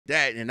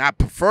that, and I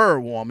prefer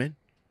a woman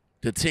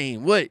to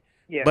team with.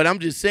 Yeah. But I'm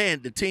just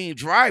saying, the team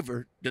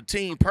driver, the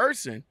team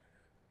person,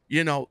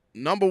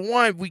 number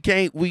one, we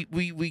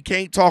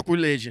can't talk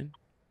religion.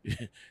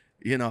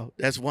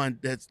 That's one.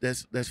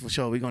 That's for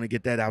sure. We're gonna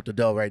get that out the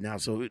door right now.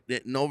 So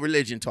no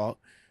religion talk.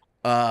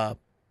 And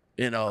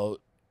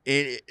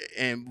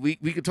we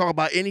can talk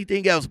about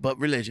anything else but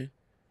religion.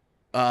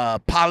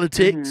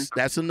 Politics,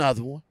 that's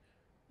another one.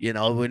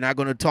 We're not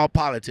gonna talk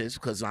politics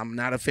because I'm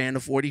not a fan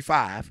of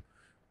 45.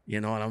 You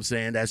know what I'm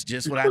saying? That's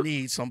just what I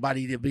need.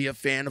 Somebody to be a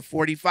fan of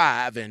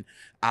 45, and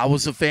I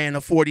was a fan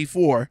of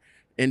 44.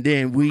 And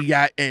then we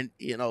got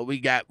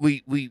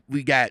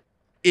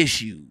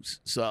issues.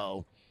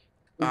 So,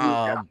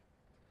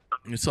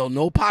 so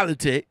no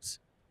politics,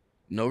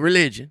 no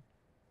religion.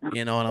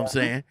 You know what I'm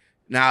saying?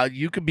 Now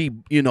you could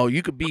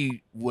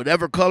be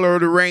whatever color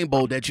of the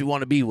rainbow that you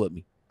want to be with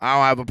me. I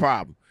don't have a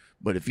problem.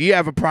 But if you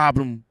have a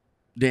problem,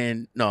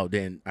 then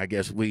I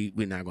guess we're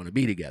not going to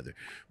be together.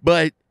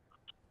 But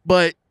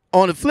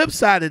on the flip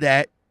side of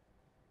that,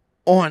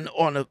 on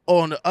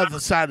the other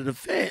side of the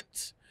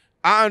fence,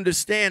 I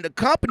understand the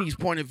company's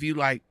point of view.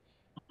 Like,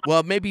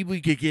 well, maybe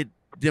we could get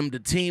them to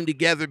team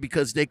together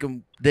because they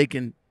can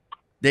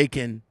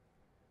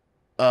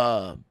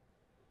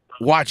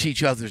watch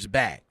each other's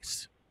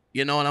backs.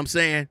 You know what I'm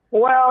saying?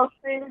 Well,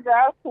 see,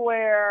 that's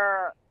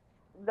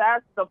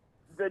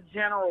the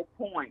general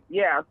point.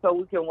 Yeah, so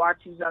we can watch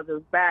each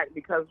other's back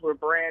because we're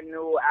brand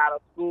new, out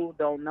of school,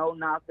 don't know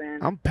nothing.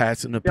 I'm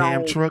passing the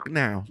Pam truck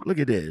now. Look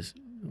at this.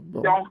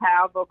 Don't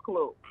have a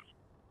clue.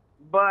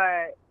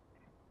 But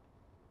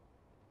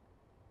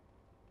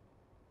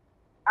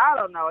I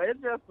don't know.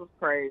 It just was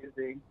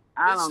crazy.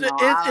 I don't know.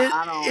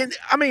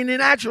 I mean,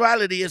 in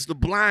actuality, it's the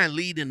blind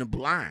leading the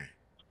blind.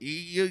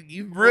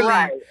 You really,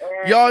 right.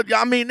 y'all.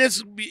 I mean,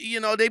 this.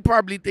 They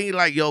probably think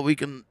like, yo, we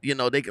can.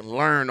 They can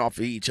learn off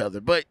of each other.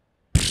 But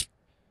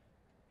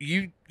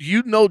you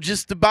know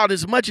just about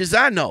as much as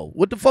I know.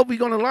 What the fuck we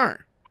gonna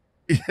learn?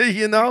 Well,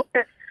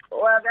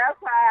 that's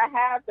how it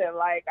happened.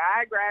 Like,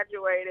 I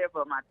graduated,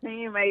 but my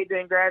teammate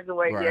didn't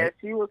graduate yet.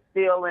 She was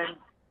still in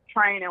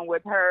training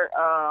with her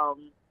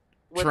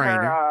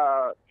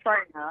trainer.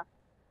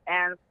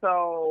 And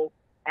so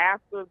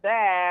after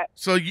that,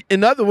 so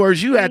in other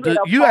words, you had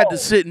to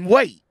sit and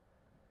wait.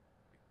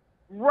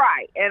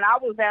 Right, and I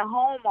was at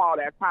home all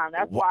that time.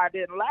 That's why I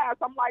didn't last.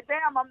 I'm like,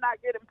 damn, I'm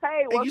not getting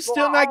paid. And you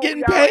still not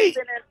getting paid?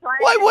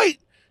 Wait,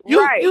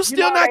 you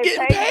still not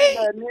getting paid?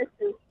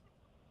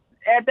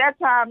 At that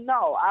time,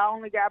 no. I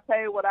only got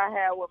paid what I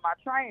had with my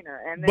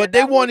trainer, and but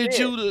they wanted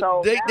you to.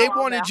 So they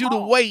wanted you to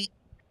wait.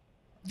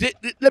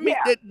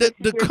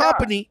 The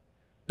company.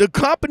 The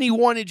company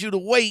wanted you to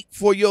wait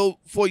for your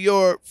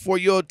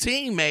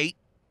teammate,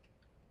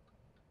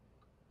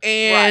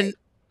 and. Right.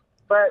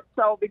 But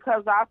so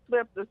because I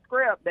flipped the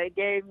script, they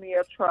gave me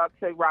a truck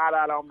to ride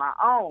out on my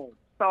own.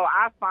 So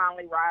I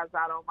finally ride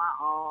out on my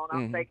own.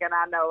 I'm thinking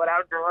I know what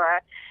I'm doing.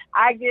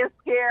 I get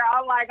scared.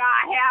 I'm like,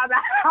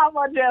 I'm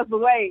going to just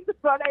wait.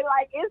 So they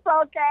like, it's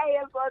okay.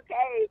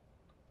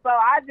 So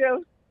I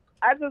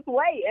just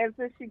wait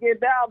until she get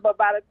done. But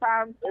by the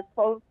time it's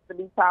supposed to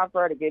be time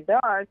for her to get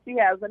done, she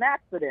has an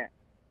accident.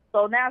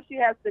 So now she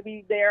has to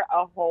be there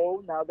a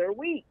whole nother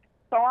week.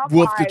 So I'm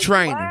with like, the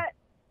trainer. What?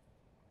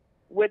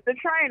 With the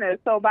trainer.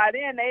 So by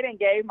then they done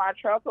gave my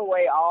truck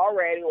away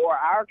already, or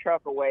our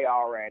truck away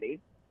already.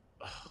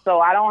 So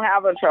I don't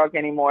have a truck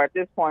anymore at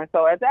this point.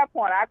 So at that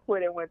point I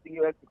quit and went to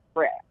U.S.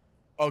 Express.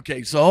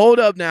 Okay, so hold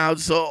up now.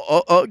 So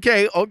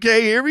okay,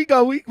 here we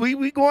go.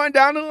 We going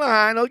down the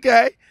line.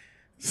 Okay,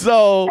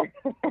 so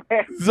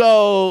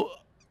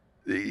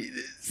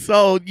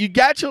you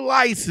got your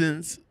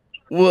license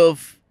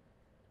with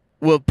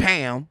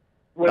Pam.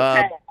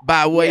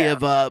 By way of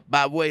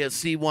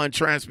C1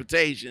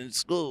 Transportation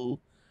School.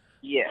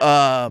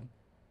 Yeah.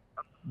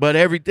 But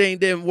everything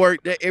didn't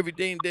work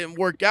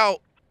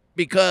out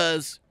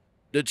because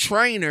the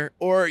trainer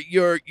or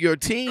your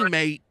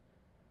teammate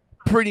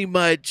pretty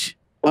much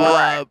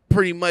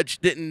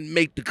didn't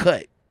make the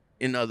cut.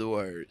 In other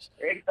words,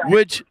 exactly.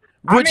 which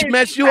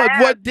messed you up.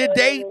 What did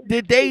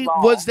they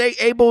was they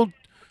able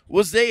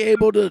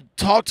to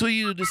talk to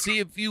you to see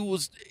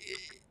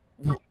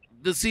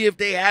if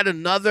they had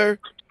another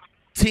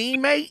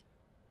teammate?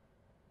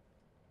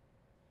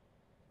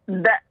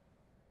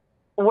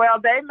 Well,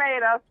 they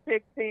made us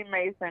pick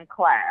teammates in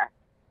class.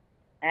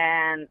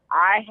 And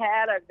I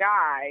had a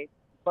guy,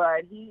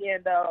 but he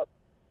ended up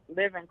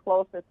living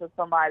closer to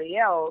somebody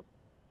else.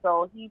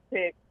 So he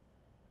picked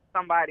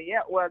somebody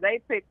else. Well, they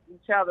picked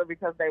each other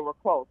because they were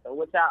closer,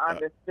 which I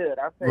understood.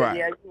 I said,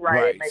 yeah, you're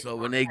right. So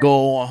when they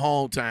go on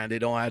home time, they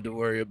don't have to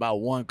worry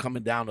about one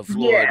coming down to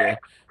Florida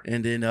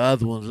and then the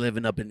other one's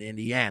living up in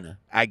Indiana.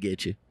 I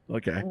get you.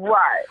 Okay.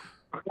 Right.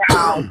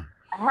 Now,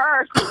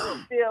 she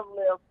still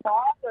lived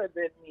farther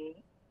than me,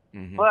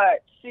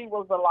 but she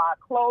was a lot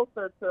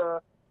closer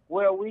to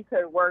where we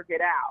could work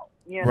it out,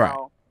 you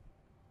know.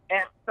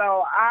 And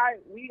so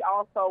we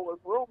also was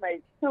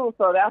roommates too,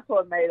 so that's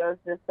what made us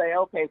just say,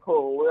 okay,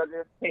 cool, we'll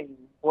just team,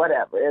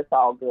 whatever, it's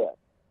all good.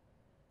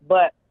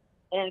 But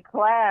in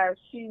class,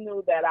 she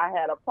knew that I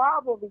had a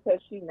problem because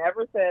she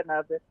never said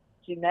nothing.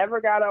 She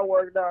never got her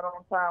work done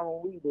on time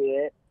when we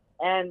did.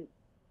 And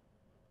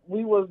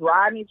we was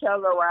riding each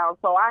other around.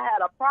 So I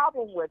had a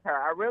problem with her.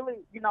 I really,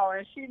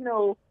 and she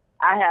knew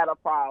I had a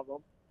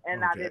problem.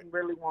 And I didn't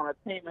really want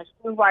to team. And she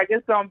was like,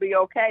 it's going to be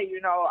okay.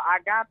 I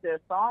got this.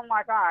 So I'm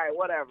like, all right,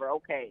 whatever.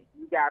 Okay,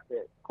 you got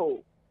this.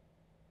 Cool.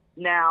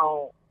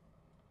 Now,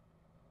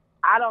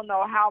 I don't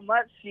know how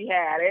much she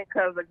had it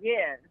because,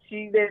 again,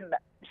 she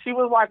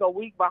was like a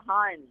week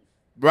behind me.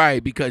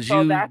 Right, because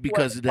of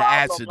the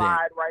accident.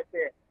 Right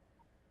there.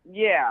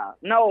 Yeah.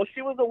 No,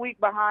 she was a week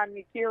behind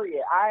me,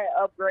 period. I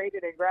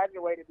upgraded and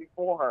graduated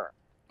before her.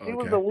 She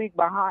was a week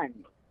behind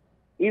me.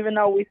 Even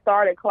though we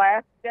started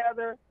class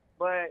together,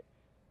 but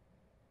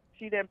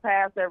she didn't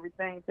pass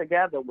everything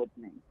together with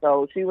me.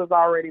 So she was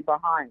already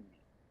behind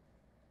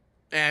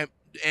me.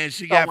 And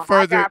she got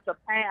further. I got to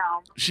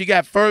Pam, she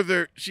got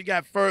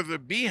further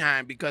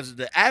behind because of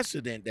the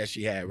accident that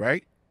she had,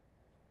 right?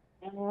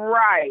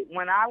 Right.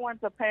 When I went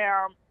to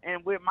Pam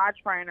and with my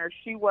trainer,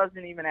 she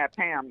wasn't even at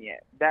Pam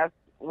yet. That's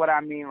what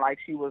I mean, like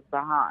she was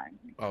behind.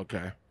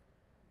 Okay.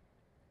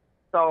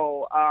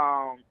 So,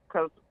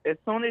 because as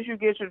soon as you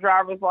get your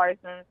driver's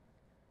license,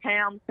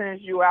 Pam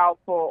sends you out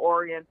for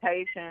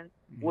orientation,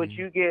 which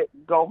you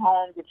go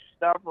home, get your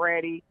stuff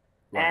ready,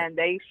 and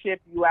they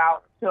ship you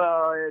out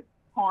to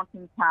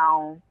Taunton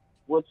Town,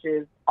 which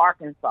is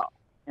Arkansas.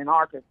 Yeah,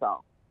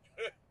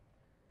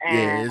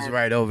 it's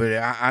right over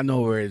there. I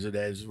know where is it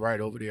at. It's right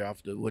over there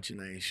off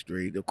the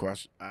street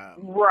across.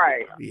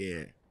 Right.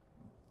 Yeah.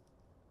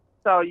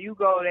 So you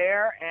go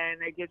there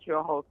and they get you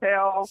a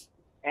hotel,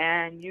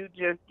 and you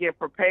just get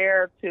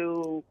prepared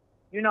to,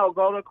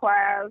 go to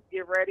class,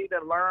 get ready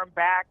to learn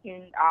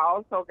backing. I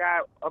also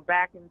got a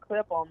backing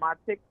clip on my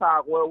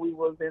TikTok where we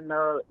was in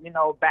the,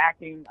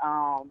 backing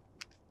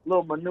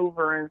little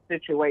maneuvering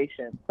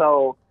situation.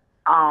 So,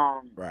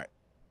 right.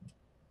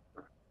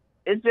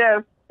 It's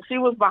just, she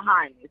was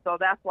behind me, so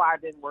that's why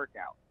it didn't work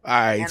out. All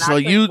right, and so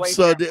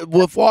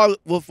with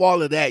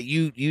all of that,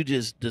 you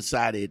just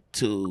decided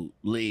to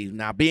leave.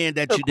 Now, being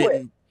that you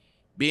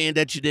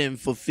didn't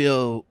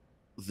fulfill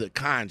the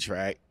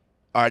contract,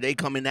 are they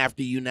coming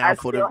after you now I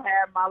still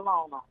had my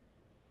loan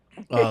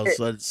on.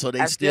 So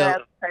they still have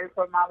to pay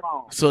for my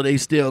loan. So they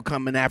still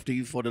coming after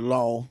you for the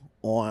loan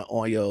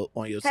on your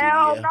Hell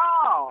CDL?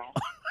 no,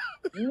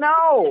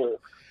 no.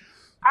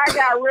 I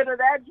got rid of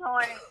that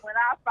joint when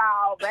I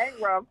filed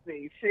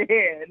bankruptcy.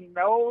 Shit,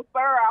 no, sir.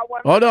 I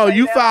wasn't. Hold on,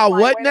 you filed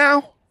what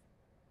now?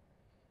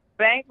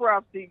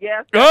 Bankruptcy,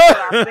 yes.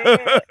 That's what I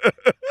said.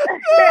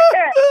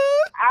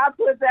 I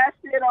put that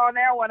shit on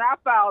there when I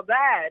filed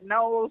that.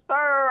 No, sir.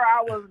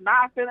 I was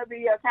not going to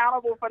be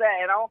accountable for that.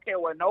 And I don't care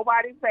what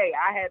nobody say.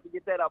 I had to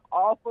get that up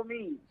off of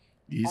me.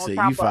 You say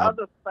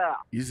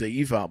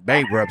you filed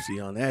bankruptcy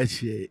on that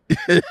shit.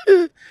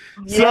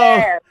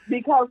 Yeah,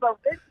 because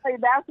originally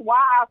that's why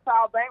I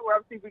filed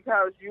bankruptcy,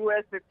 because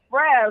U.S.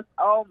 Express.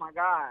 Oh my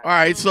God! All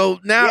right,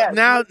 so now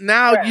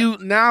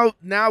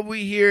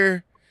we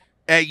here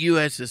at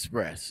U.S.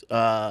 Express.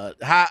 How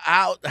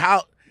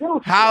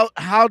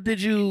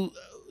did you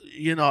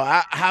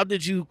how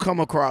did you come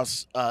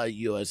across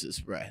U.S.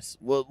 Express?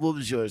 What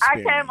was your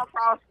experience? I came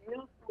across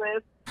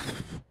Useless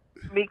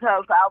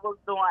because I was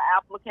doing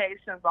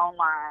applications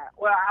online.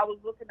 Well, I was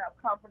looking up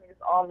companies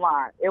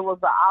online. It was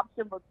an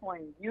option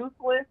between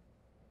Useless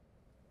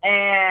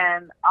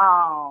and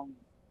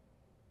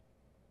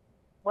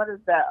what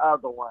is that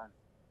other one?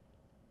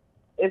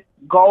 It's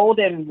gold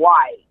and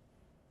white.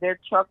 Their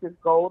truck is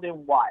gold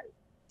and white.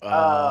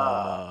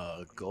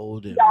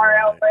 Gold and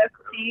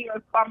CRLST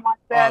or something like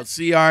that. Oh,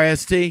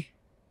 CRST?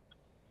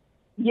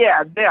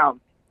 Yeah,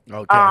 them.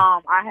 Okay.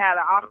 I had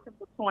an option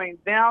between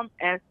them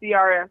and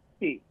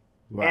CRST.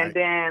 Right. And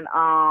then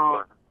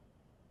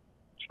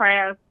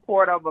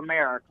Transport of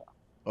America.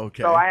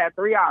 Okay. So I had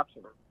three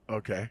options.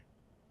 Okay.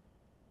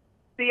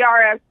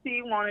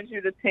 CRST wanted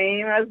you to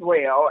team as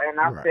well, and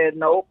I said,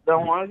 nope,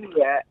 don't want to do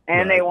that.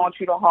 And they want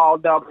you to haul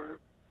doubles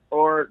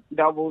or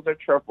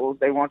triples.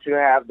 They want you to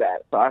have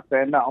that. So I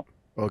said no.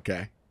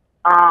 Okay.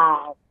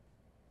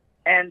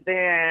 And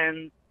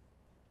then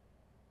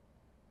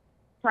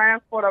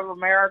Transport of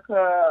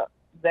America,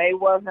 they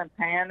wasn't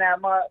paying that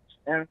much,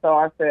 and so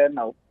I said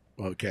no.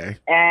 Okay.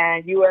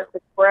 And U.S.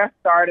 Express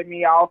started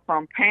me off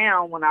from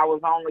Pam when I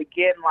was only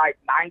getting like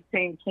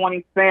 19,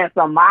 20 cents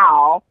a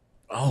mile.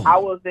 Oh. I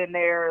was in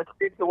their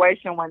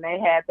situation when they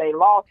had their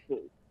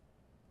lawsuit.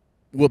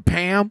 With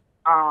Pam?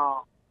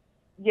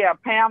 Yeah,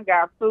 Pam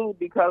got sued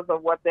because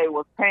of what they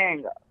was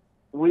paying us.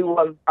 We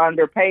was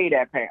underpaid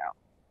at Pam.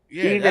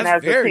 Yeah, even that's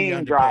as a very team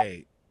underpaid.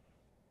 driver.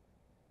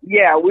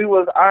 Yeah, we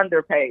was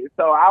underpaid.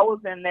 So I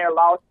was in their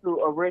lawsuit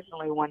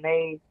originally when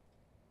they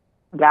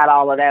got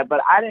all of that, but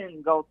I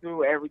didn't go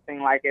through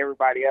everything like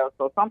everybody else.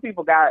 So some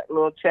people got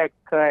little checks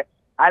cut.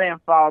 I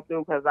didn't follow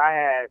through because I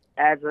had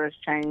address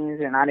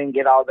change and I didn't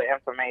get all the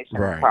information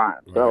in time.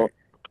 So,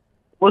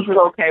 which was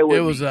okay with me.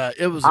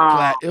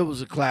 It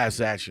was a class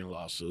action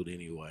lawsuit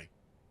anyway.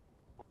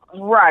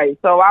 Right.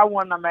 So I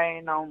wouldn't have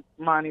made no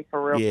money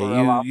for real, Yeah, for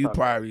real off you of it.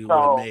 probably would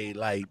have So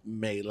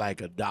made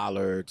like $1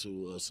 or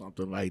two or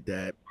something like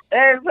that.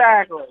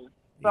 exactly.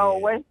 So Yeah.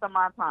 wasting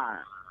my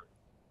time.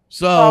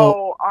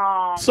 So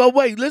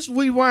wait, let's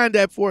rewind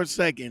that for a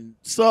second.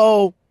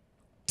 So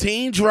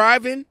teen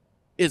driving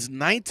is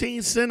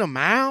 19 cents a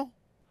mile?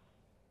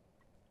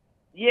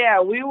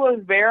 yeah, we was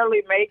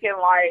barely making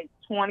like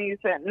 20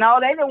 cents. No,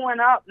 they done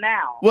went up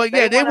now. Well,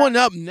 yeah, they went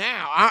up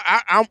now.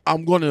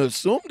 I'm going to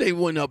assume they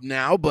went up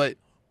now, but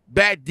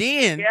back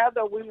then,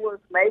 together we was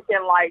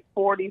making like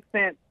 40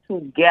 cents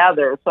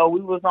together. So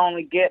we was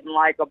only getting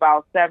like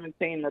about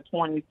 17 to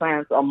 20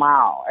 cents a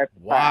mile at the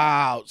time.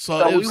 Wow.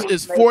 So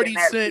it's 40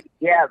 cents.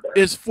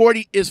 It's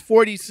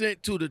 40 cents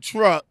to the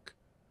truck,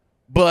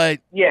 but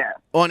yeah,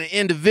 on an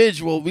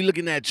individual, we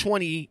looking at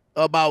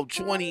about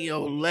 20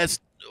 or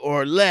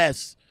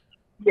less.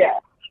 Yeah.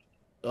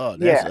 Oh,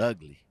 that's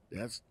ugly.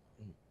 That's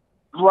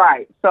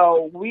right.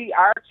 So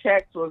our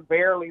checks was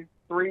barely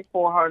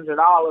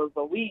 $300-400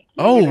 a week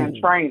in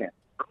training.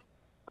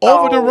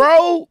 Over the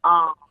road?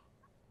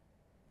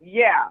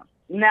 Yeah.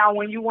 Now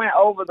when you went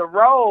over the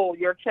road,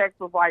 your checks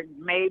was like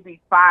maybe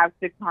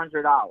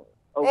 $500-600.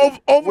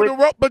 Over the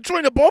road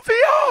between the both of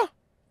y'all?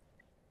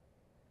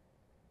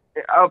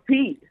 A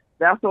piece.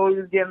 That's what we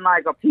was getting,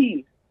 like a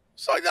piece.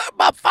 So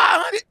about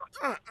 500.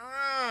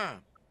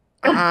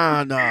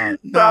 No,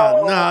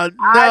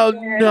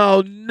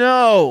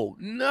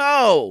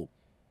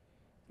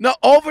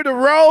 over the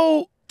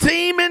road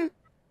teaming.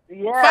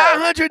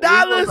 Yeah,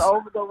 $500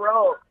 over the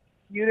road.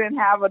 You didn't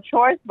have a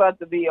choice but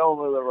to be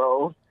over the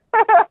road.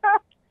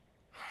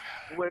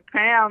 With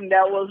Pam,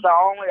 that was the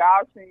only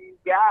option you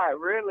got,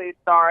 really,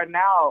 starting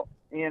out.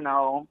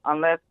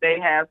 Unless they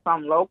had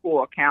some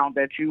local account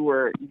that you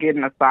were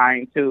getting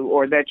assigned to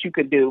or that you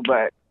could do,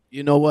 but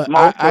you know what?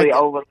 Mostly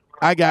over.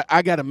 I got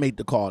to make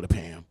the call to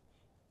Pam.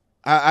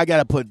 I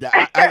gotta put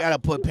that. I gotta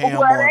put Pam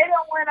well, on. They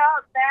don't went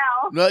up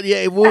now. No,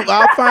 yeah,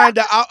 I'll find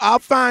out. I'll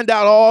find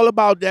out all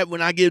about that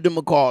when I give them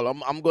a call.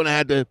 I'm gonna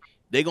have to.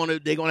 They're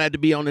gonna have to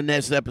be on the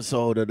next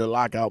episode of the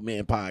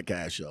Lockoutmen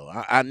podcast show.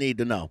 I need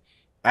to know.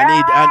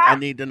 I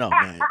need to know,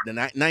 man.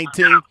 The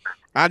 19.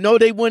 I know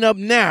they went up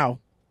now,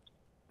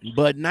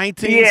 but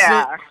 19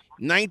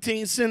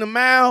 cent a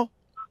mile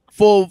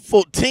for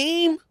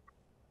team.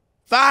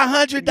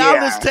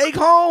 $500 take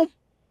home.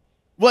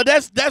 Well,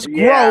 that's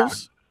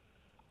gross.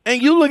 And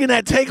you looking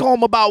at take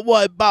home about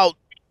what? About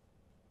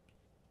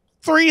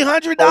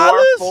 $300?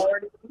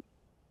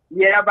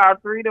 Yeah,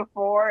 about 3 to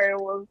 4. It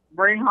was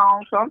bring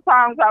home.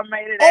 Sometimes I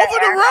made it over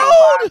the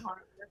road.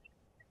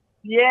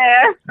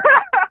 Yeah,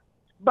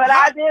 but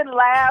I didn't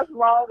last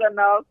long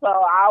enough, so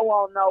I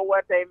won't know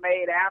what they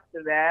made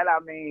after that.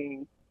 I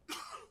mean,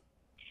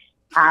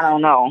 I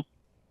don't know.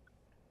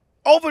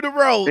 Over the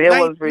road, it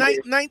was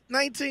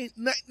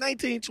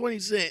 19, 20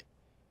 cents.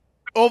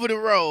 Over the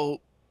road,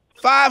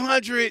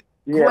 500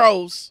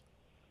 gross,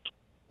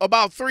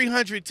 about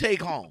 300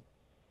 take home.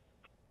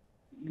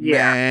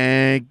 Yeah,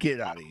 man,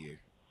 get out of here.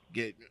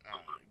 Get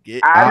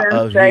I out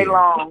of here. I didn't stay here.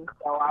 long,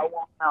 so I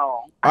won't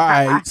know. All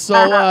right,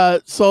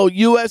 so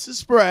U.S.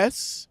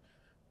 Express,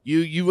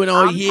 you went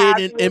on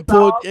ahead and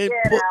pulled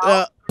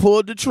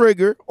the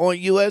trigger on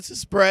U.S.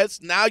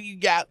 Express. Now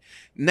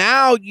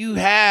you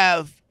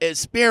have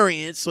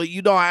experience, so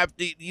you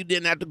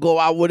didn't have to go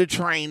out with a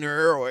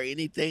trainer or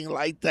anything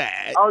like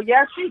that. Oh,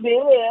 yes, you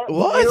did.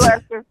 What?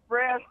 U.S.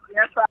 Express,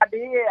 yes, I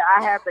did.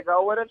 I had to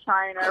go with a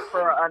trainer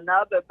for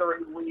another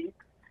 3 weeks,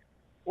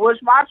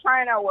 which my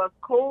trainer was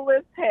cool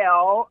as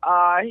hell.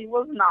 He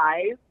was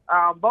nice.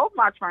 Both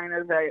my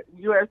trainers at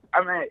U.S.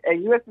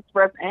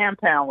 Express and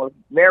Pam was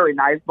very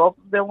nice. Both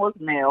of them was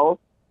males.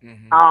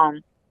 Mm-hmm.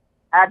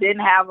 I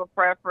didn't have a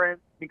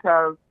preference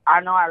because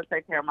I know how to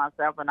take care of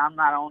myself, and I'm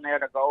not on there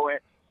to go and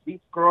be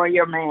screwing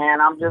your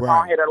man. I'm just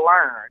on here to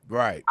learn.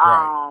 Right.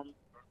 And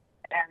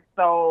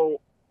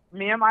so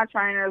me and my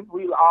trainers,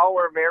 we all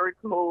were very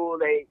cool.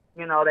 They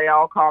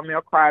all call me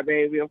a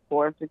crybaby, of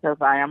course,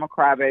 because I am a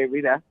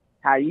crybaby. That's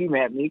how you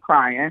met me,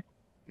 crying.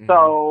 Mm-hmm.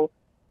 So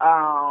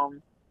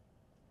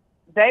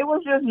they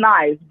was just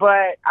nice.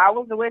 But I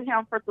was with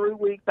him for 3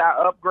 weeks.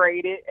 I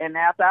upgraded, and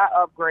after I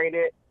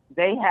upgraded,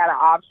 they had an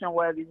option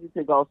whether you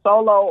could go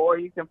solo or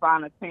you can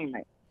find a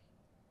teammate.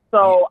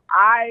 So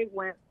I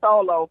went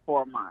solo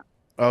for a month.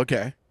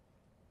 Okay.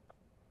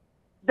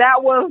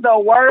 That was the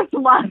worst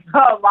month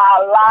of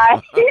my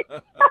life.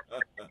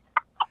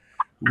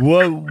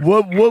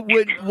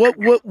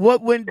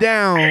 What went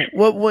down?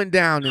 What went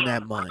down in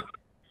that month?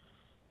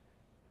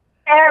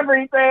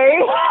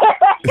 Everything.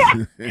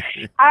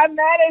 I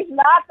managed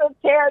not to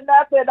tear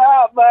nothing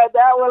up, but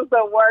that was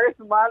the worst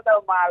month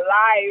of my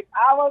life.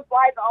 I was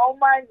like, oh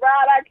my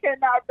God, I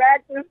cannot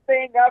back this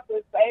thing up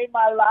and save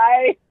my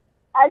life.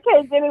 I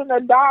can't get in the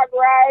dock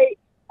right.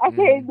 I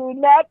can't do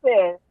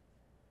nothing.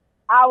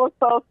 I was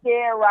so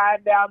scared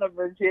riding down the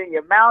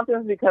Virginia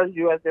mountains because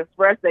U.S.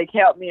 Express, they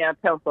kept me in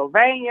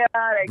Pennsylvania.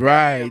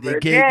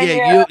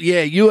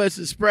 U.S.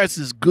 Express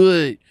is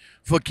good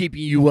for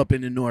keeping you up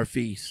in the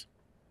Northeast.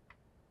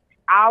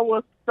 I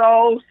was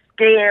so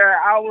scared.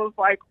 I was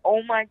like,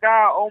 oh my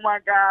God, oh my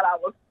God. I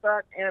was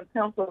stuck in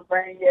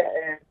Pennsylvania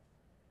and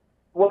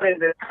what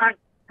is it,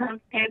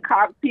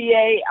 Hancock, PA.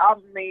 I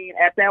mean,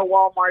 at that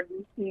Walmart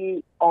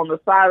DC on the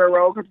side of the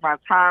road because my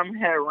time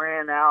had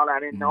ran out. I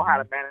didn't know how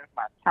to manage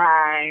my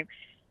time.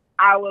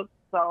 I was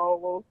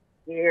so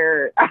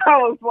scared. I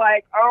was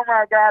like, oh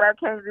my God, I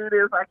can't do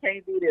this. I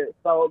can't do this.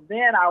 So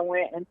then I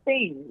went and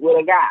teamed with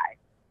a guy.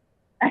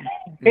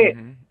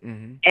 And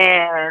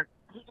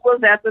he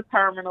was at the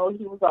terminal.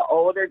 He was an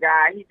older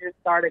guy. He just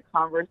started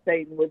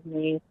conversating with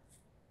me.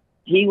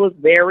 He was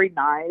very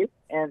nice,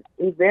 and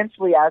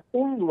eventually I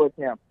teamed with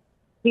him.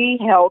 He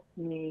helped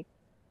me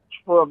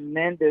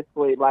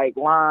tremendously, like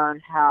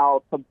learn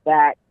how to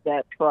back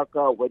that truck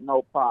up with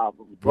no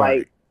problem. Right.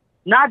 Like,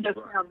 not just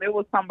him, it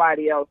was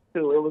somebody else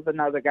too. It was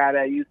another guy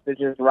that used to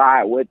just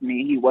ride with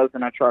me. He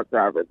wasn't a truck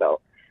driver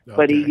though,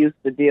 but he used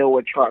to deal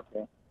with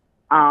trucking.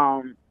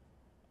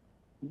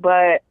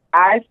 But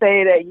I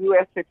stayed at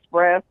U.S.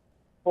 Express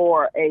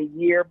for a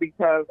year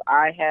because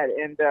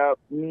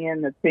me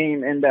and the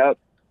team ended up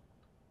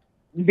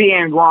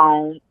being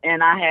grown,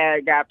 and I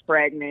had got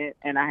pregnant,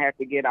 and I had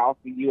to get off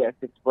the U.S.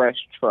 Express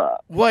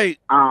truck.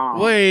 Wait.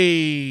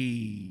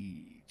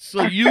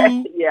 So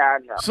you, yeah, I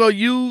know. So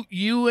you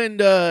and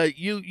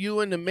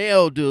the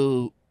male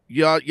dude,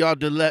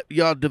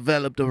 y'all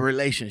developed a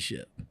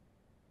relationship.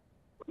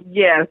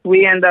 Yes,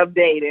 we ended up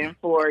dating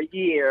for a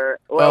year.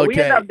 Well, we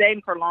ended up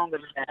dating for longer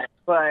than that,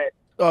 but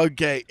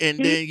okay. And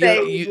then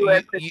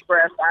U.S.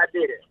 Express, I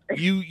did it.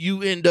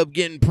 You end up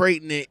getting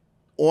pregnant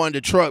on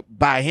the truck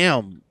by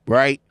him,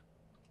 right?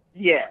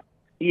 Yeah.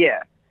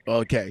 Yeah.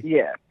 Okay.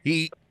 Yeah.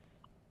 He's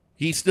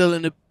still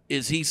in the.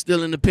 Is he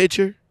still in the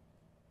picture?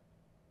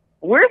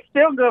 We're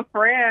still good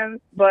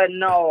friends, but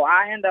no,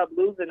 I end up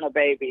losing the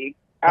baby.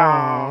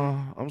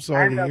 I'm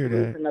sorry to hear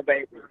that. Losing the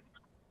baby.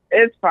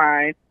 It's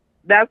fine.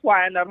 That's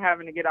why I ended up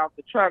having to get off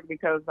the truck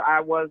because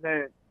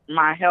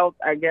my health,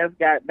 I guess,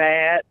 got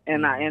bad,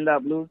 and I ended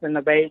up losing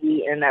the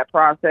baby in that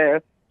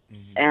process.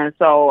 And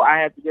so I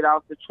had to get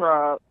off the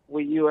truck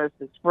with U.S.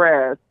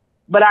 Express.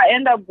 But I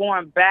ended up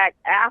going back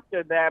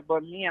after that,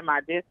 but me and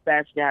my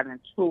dispatch got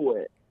into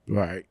it.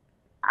 Right.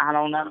 I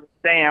don't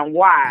understand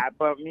why,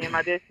 but me and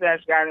my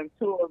dispatch got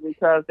into it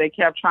because they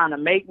kept trying to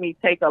make me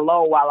take a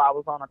load while I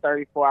was on a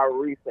 34-hour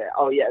reset.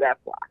 Oh, yeah, that's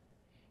why.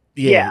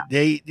 Yeah.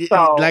 They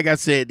like I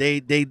said,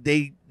 they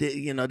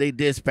you know, they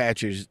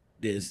dispatchers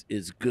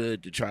is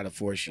good to try to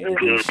force you to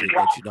do shit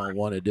that you don't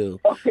want to do.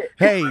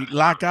 Hey,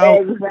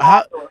 Lockout.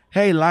 Exactly.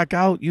 Hey,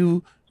 Lockout.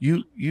 You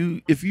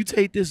if you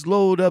take this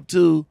load up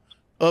to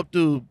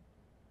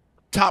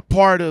top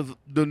part of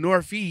the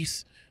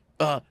Northeast,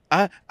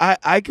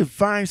 I could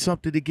find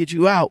something to get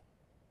you out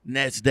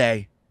next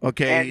day.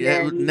 Okay,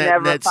 and then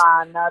never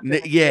find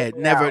nothing.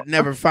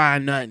 Never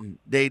find nothing.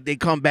 They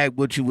come back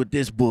with you with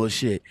this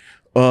bullshit.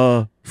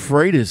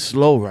 Freight is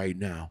slow right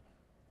now.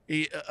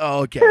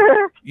 Okay,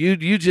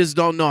 you just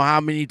don't know how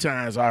many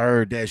times I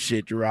heard that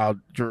shit throughout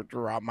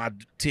my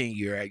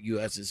tenure at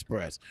U.S.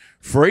 Express.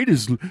 Freight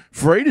is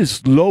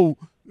slow.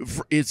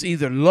 It's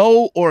either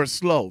low or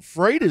slow.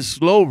 Freight is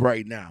slow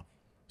right now.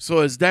 So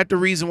is that the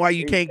reason why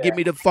you can't get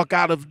me the fuck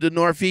out of the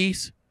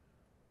Northeast?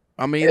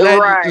 I mean,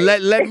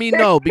 let me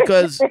know,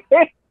 because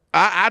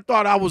I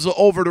thought I was an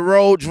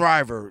over-the-road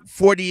driver,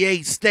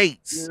 48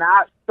 states.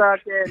 Not stuck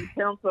in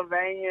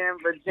Pennsylvania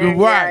and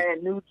Virginia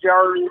and New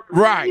Jersey.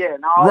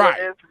 And all of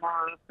this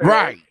nonsense.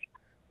 Right.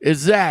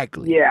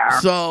 Exactly. Yeah.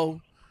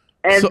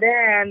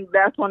 Then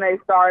that's when they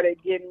started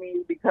getting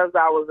me because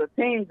I was a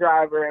team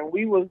driver and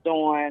we was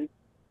doing,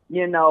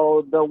 you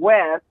know, the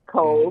West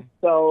Coast.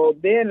 So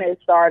then they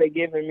started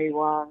giving me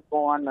runs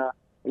going to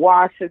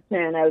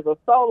Washington as a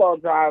solo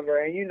driver.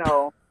 And, you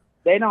know,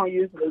 they don't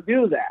usually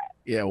do that.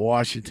 Yeah,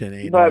 Washington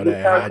ain't but all that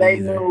because hot they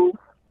either. knew,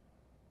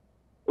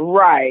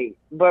 right.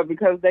 But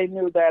because they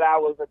knew that I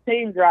was a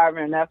team driver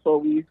and that's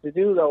what we used to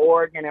do, the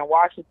Oregon and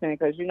Washington,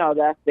 because, you know,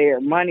 that's their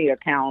money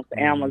accounts,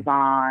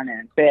 Amazon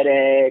and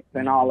FedEx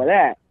and all of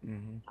that.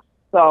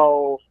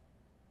 So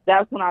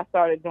that's when I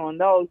started doing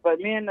those. But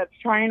me and the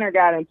trainer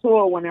got into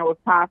it when it was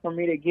time for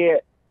me to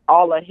get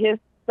all of his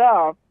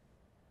stuff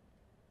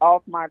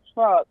off my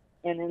truck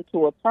and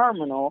into a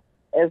terminal,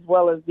 as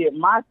well as get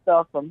my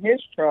stuff from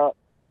his truck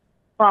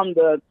from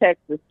the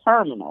Texas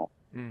terminal.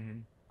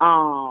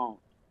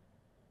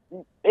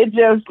 It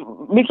just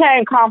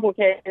became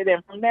complicated,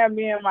 and from there,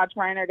 me and my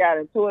trainer got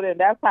into it, and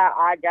that's how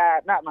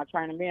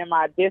me and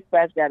my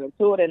dispatch got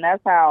into it, and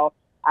that's how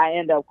I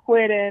ended up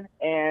quitting,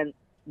 and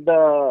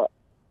the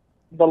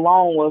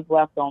loan was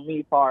left on me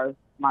as far as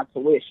my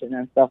tuition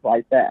and stuff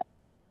like that.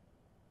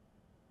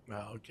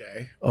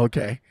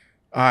 Okay.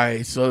 All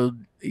right. So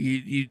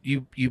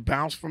you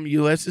bounced from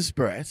U.S.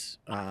 Express.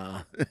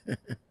 All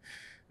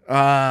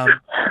right.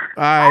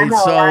 I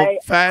know, so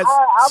right? fast.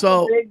 I'm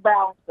a big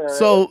bouncer.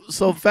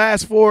 So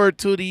fast forward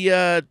to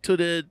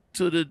the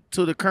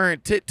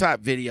current TikTok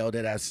video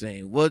that I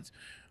seen. What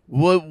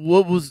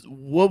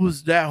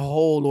was that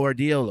whole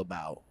ordeal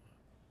about?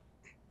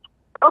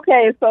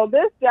 Okay, so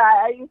this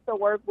guy, I used to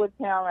work with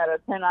him at a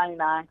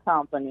 1099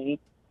 company.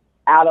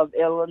 out of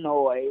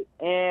Illinois,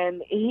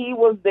 and he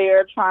was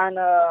there trying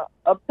to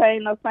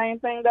obtain the same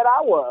thing that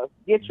I was.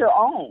 Get your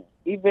own.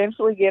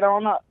 Eventually get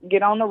on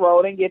the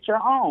road and get your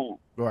own.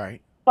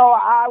 Right. So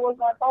I was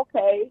like,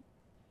 okay.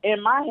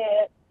 In my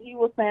head, he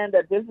was saying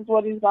that this is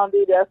what he's going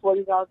to do, that's what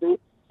he's going to do.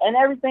 And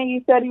everything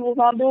he said he was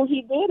going to do,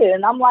 he did it.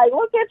 And I'm like,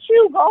 look at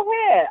you. Go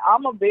ahead.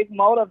 I'm a big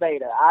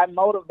motivator. I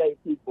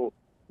motivate people,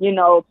 you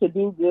know, to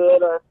do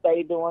good or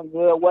stay doing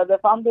good, whether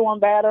if I'm doing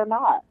bad or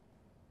not.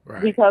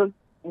 Right. Because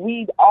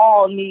we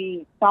all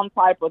need some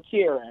type of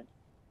cheering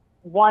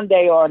one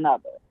day or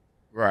another.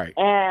 Right.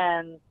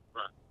 And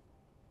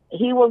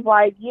he was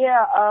like,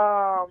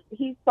 yeah,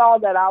 he saw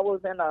that I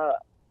was in a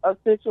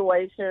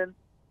situation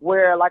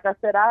where, like I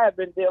said, I have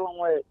been dealing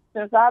with,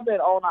 since I've been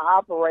owner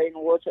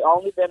operating, which has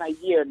only been a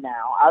year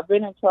now. I've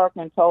been in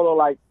trucking total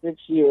like 6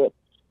 years.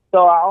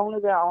 So I only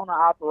been owner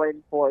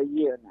operating for a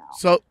year now.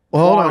 So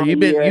hold on, you've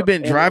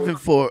been driving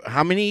for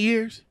how many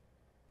years?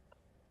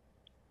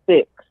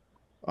 6.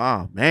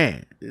 Oh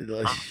man,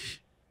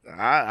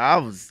 I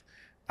was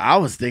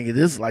thinking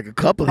this is like a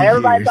couple of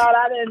Everybody years. thought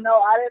I didn't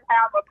know. I didn't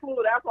have a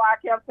clue. That's why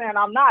I kept saying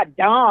I'm not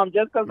dumb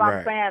just because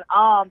I'm saying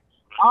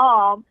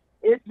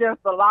It's just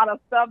a lot of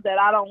stuff that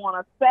I don't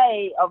want to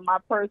say of my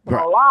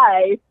personal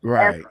life.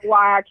 Right. That's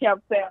why I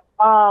kept saying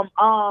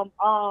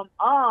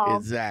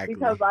Exactly.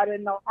 because I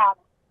didn't know how to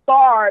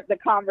start the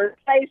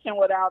conversation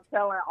without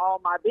telling all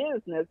my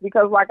business.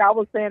 Because like I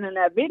was saying in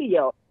that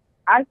video,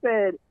 I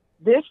said,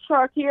 this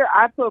truck here,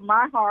 I put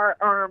my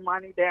hard-earned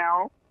money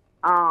down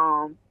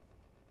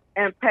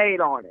and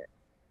paid on it.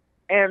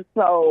 And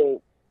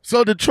so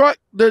the truck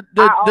the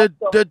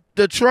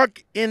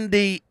truck in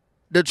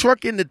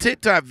the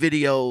TikTok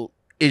video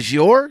is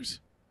yours?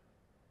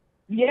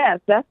 Yes,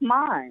 that's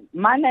mine.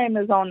 My name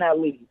is on that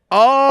lease.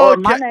 Oh, or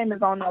my name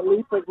is on that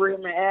lease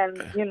agreement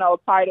and, you know,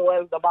 title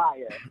as the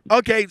buyer.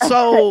 Okay,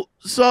 so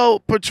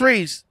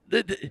Patrice,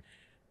 the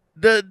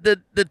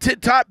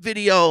TikTok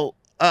video,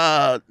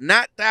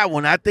 not that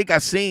one. I think I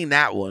seen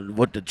that one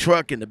with the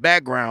truck in the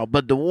background,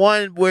 but the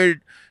one where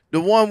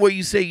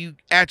you say you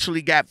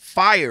actually got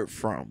fired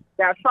from.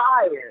 Got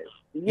fired.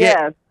 Yes.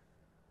 Yeah.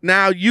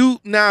 Now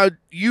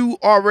you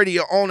already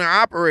an owner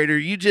operator.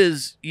 You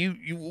just you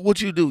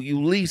what you do?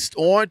 You leased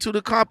on to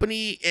the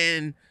company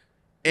and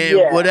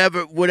yeah.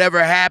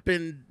 whatever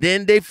happened,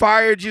 then they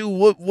fired you.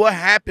 What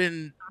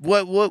happened?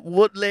 What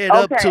led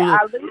up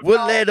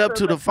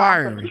to the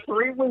firing?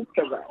 3 weeks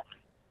ago.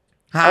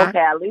 Huh? Okay,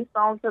 I leased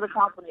on to the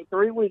company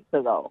 3 weeks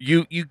ago.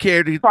 You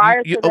care to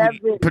prior to that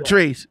video.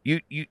 Patrice,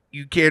 you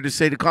care to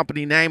say the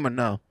company name or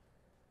no?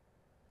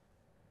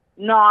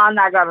 No, I'm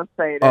not gonna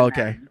say that.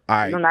 Okay, name. all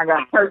right. I'm not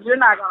gonna, because you're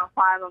not gonna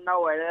find them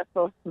nowhere. They're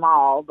so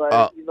small. But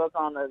if you look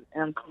on the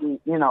MC,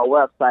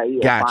 website,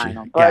 you'll find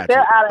them. But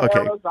they're out of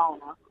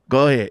Arizona.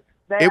 Go ahead.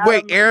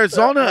 Wait,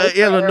 Arizona or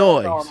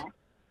Illinois? Arizona.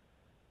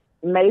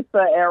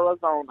 Mesa,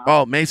 Arizona.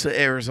 Oh, Mesa,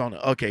 Arizona.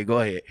 Okay, go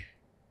ahead.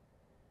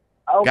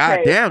 Okay, God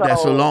damn,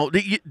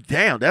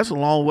 that's a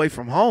long way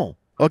from home.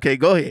 Okay,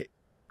 go ahead.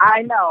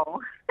 I know.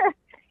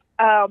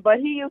 But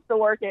he used to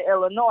work in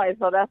Illinois,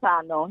 so that's how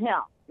I know him.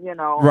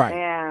 Right.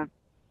 And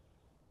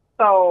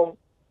so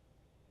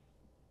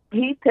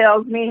he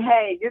tells me,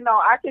 hey,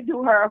 I can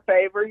do her a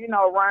favor,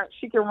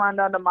 she can run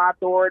under my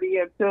authority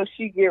until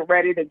she get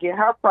ready to get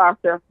her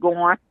process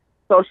going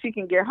so she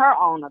can get her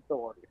own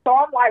authority. So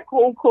I'm like,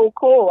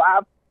 cool.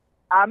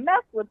 I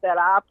mess with that.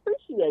 I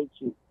appreciate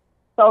you.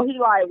 So he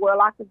like, well,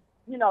 I could,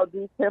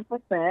 do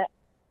 10%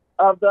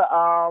 of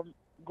the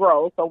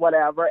growth or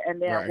whatever,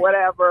 and then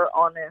whatever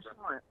on the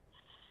insurance.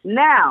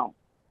 Now,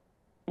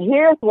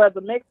 here's where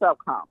the mix-up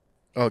comes.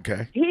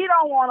 Okay. He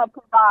don't want to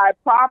provide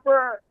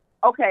proper.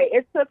 Okay,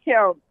 it took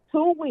him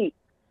 2 weeks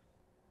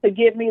to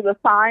get me the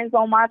signs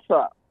on my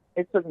truck.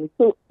 It took him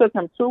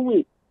 2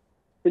 weeks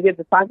to get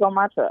the signs on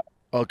my truck.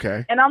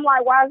 Okay. And I'm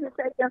like, why is it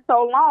taking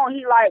so long?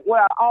 He like,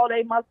 well,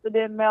 they must have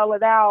didn't mail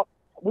it out.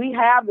 We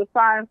have the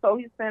signs, so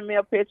he sent me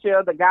a picture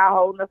of the guy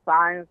holding the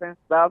signs and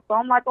stuff. So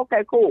I'm like,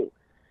 okay, cool.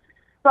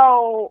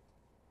 So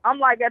I'm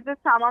like, at this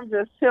time, I'm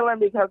just chilling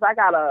because I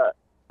gotta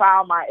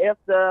file my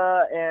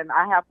IFTA and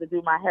I have to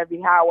do my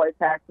heavy highway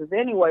taxes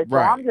anyway. So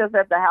I'm just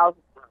at the house,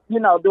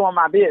 doing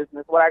my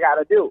business, what I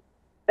gotta do.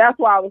 That's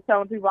why I was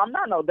telling people I'm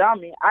not no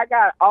dummy. I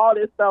got all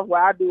this stuff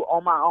where I do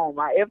on my own.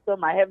 My IFTA,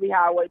 my heavy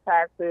highway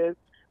taxes,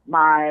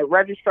 my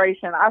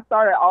registration. I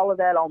started all of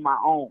that on my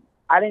own.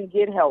 I didn't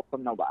get help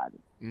from nobody.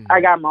 Mm-hmm.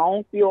 I got my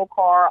own fuel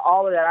car,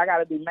 all of that. I got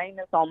to do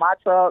maintenance on my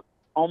truck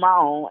on my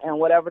own and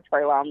whatever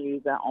trailer I'm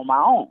using on my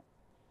own.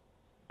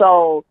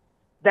 So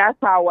that's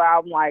how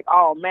I'm like,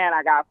 oh, man,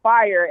 I got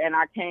fired and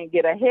I can't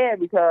get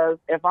ahead because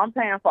if I'm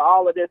paying for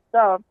all of this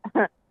stuff,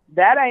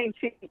 that ain't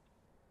cheap.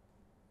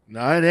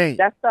 No, it ain't.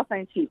 That stuff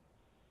ain't cheap.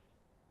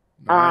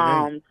 No,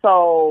 it ain't.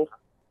 So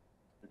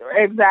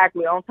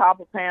exactly, on top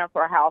of paying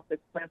for house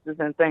expenses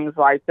and things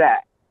like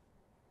that.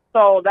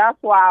 So that's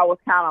why I was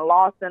kind of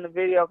lost in the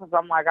video because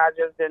I'm like, I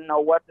just didn't know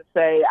what to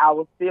say. I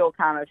was still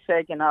kind of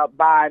shaken up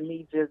by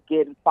me just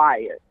getting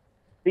fired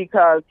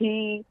because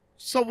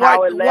So why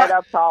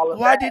up to all of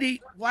why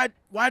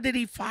that. did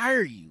he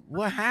fire you?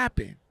 What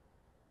happened?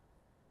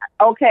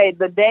 Okay,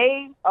 the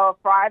day of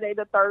Friday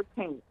the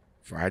 13th.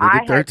 Friday the I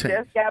had 13th.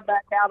 just got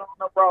back out on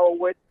the road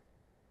with